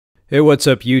Hey, what's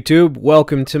up YouTube?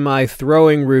 Welcome to my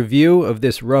throwing review of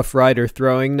this Rough Rider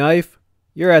throwing knife.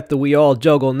 You're at the We All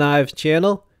Juggle Knives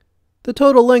channel. The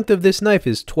total length of this knife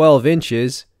is 12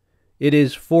 inches. It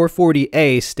is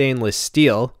 440A stainless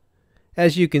steel.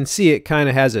 As you can see, it kind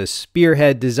of has a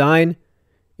spearhead design.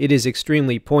 It is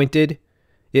extremely pointed.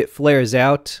 It flares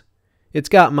out. It's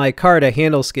got micarta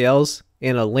handle scales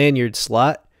and a lanyard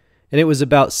slot, and it was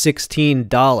about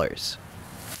 $16.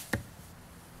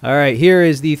 Alright, here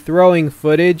is the throwing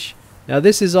footage. Now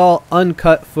this is all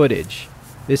uncut footage.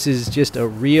 This is just a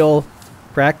real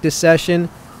practice session.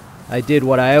 I did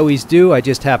what I always do. I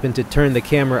just happened to turn the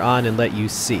camera on and let you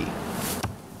see.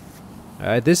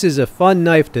 Alright, this is a fun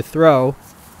knife to throw.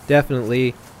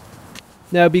 Definitely.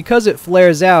 Now because it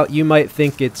flares out, you might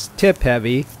think it's tip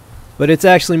heavy, but it's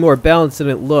actually more balanced than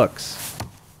it looks.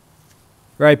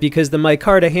 Right, because the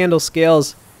micarta handle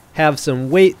scales have some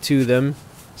weight to them.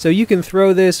 So you can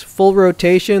throw this full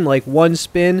rotation, like one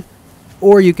spin,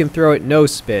 or you can throw it no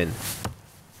spin.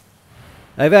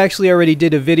 I've actually already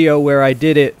did a video where I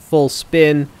did it full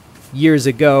spin years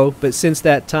ago, but since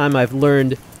that time I've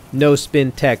learned no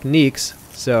spin techniques,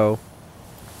 so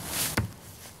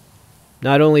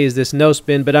not only is this no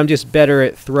spin, but I'm just better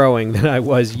at throwing than I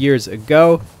was years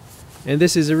ago. And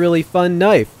this is a really fun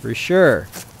knife, for sure.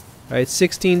 Alright,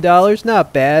 $16,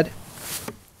 not bad.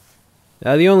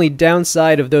 Now the only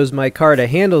downside of those micarta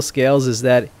handle scales is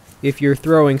that if you're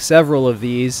throwing several of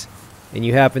these and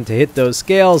you happen to hit those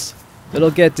scales, it'll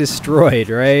get destroyed,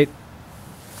 right?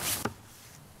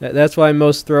 That's why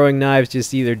most throwing knives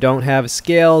just either don't have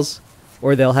scales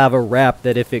or they'll have a wrap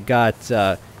that if it got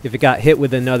hit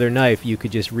with another knife, you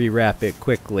could just rewrap it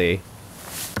quickly.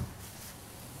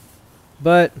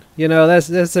 But, you know,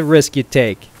 that's a risk you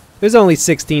take. It was only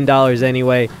 $16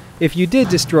 anyway. If you did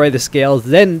destroy the scales,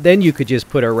 then you could just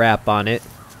put a wrap on it.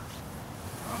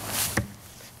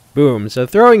 Boom. So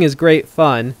throwing is great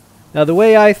fun. Now the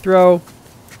way I throw,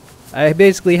 I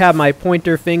basically have my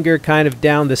pointer finger kind of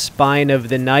down the spine of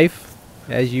the knife,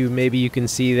 as maybe you can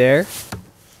see there.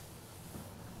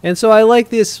 And so I like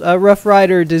this Rough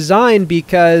Rider design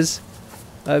because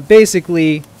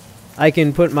basically I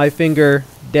can put my finger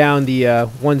down the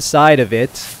one side of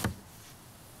it.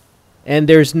 And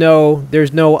there's no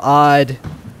odd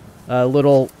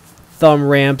little thumb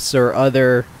ramps or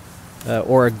other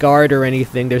or a guard or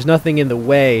anything. There's nothing in the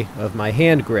way of my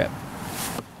hand grip.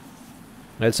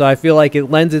 And so I feel like it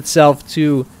lends itself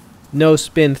to no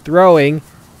spin throwing.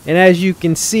 And as you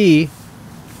can see,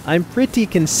 I'm pretty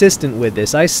consistent with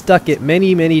this. I stuck it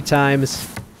many times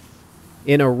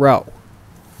in a row.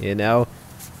 You know,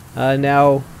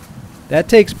 now that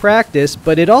takes practice,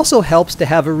 but it also helps to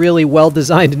have a really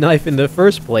well-designed knife in the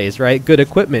first place, right? Good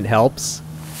equipment helps.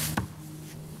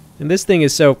 And this thing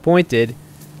is so pointed,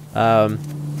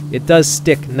 it does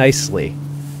stick nicely.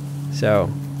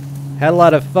 So, had a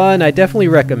lot of fun. I definitely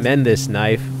recommend this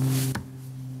knife.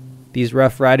 These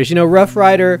Rough Riders. You know, Rough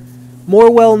Rider, more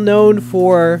well-known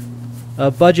for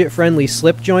budget-friendly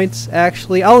slip joints,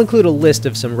 actually. I'll include a list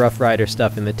of some Rough Rider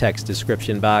stuff in the text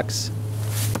description box.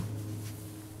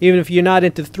 Even if you're not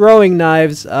into throwing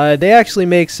knives, they actually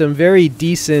make some very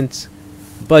decent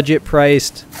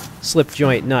budget-priced slip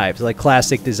joint knives, like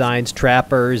classic designs,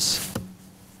 trappers,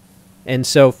 and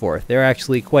so forth. They're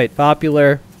actually quite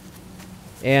popular.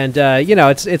 And you know,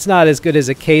 it's not as good as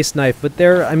a case knife, but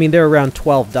they're around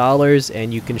 $12,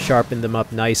 and you can sharpen them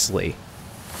up nicely.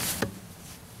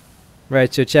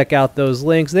 Right, so check out those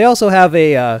links. They also have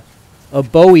a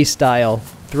Bowie style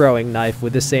throwing knife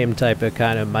with the same type of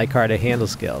kind of micarta handle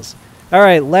scales.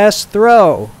 Alright, last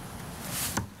throw.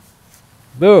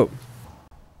 Boom.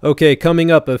 Okay,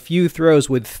 coming up, a few throws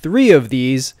with 3 of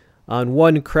these on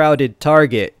one crowded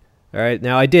target. Alright,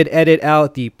 now I did edit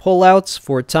out the pullouts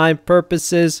for time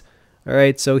purposes.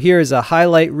 Alright, so here's a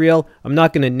highlight reel. I'm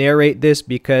not going to narrate this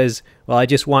because, well, I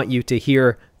just want you to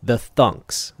hear the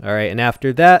thunks. Alright, and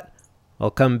after that, I'll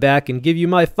come back and give you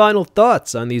my final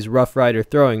thoughts on these Rough Rider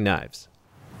throwing knives.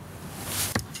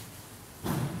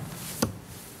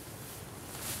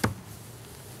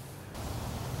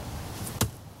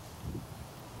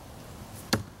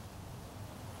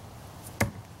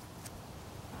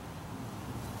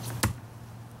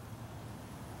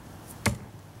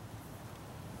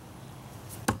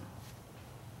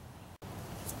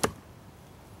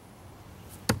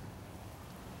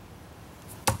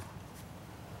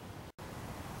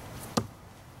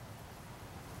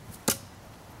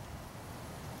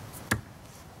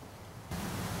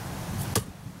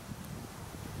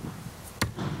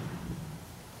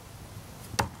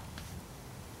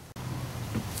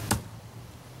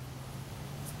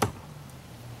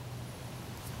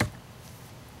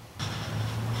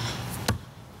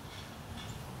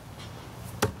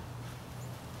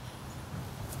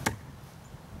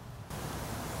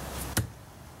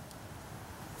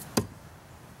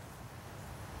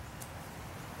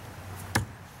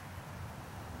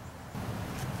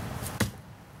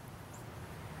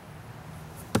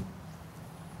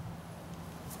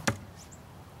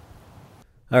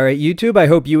 Alright YouTube, I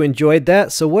hope you enjoyed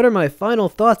that. So what are my final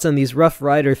thoughts on these Rough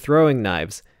Rider throwing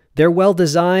knives? They're well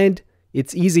designed,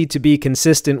 it's easy to be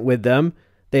consistent with them,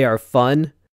 they are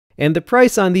fun, and the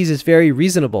price on these is very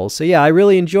reasonable. So yeah, I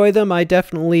really enjoy them, I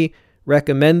definitely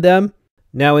recommend them.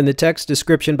 Now in the text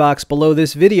description box below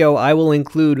this video, I will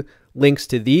include links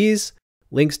to these,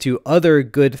 links to other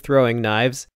good throwing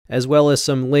knives, as well as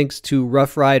some links to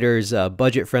Rough Rider's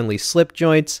budget-friendly slip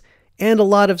joints, and a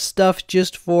lot of stuff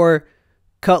just for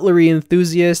cutlery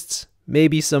enthusiasts,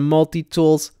 maybe some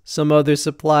multi-tools, some other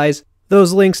supplies.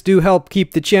 Those links do help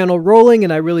keep the channel rolling,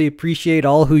 and I really appreciate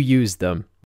all who use them.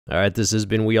 Alright, this has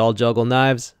been We All Juggle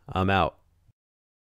Knives. I'm out.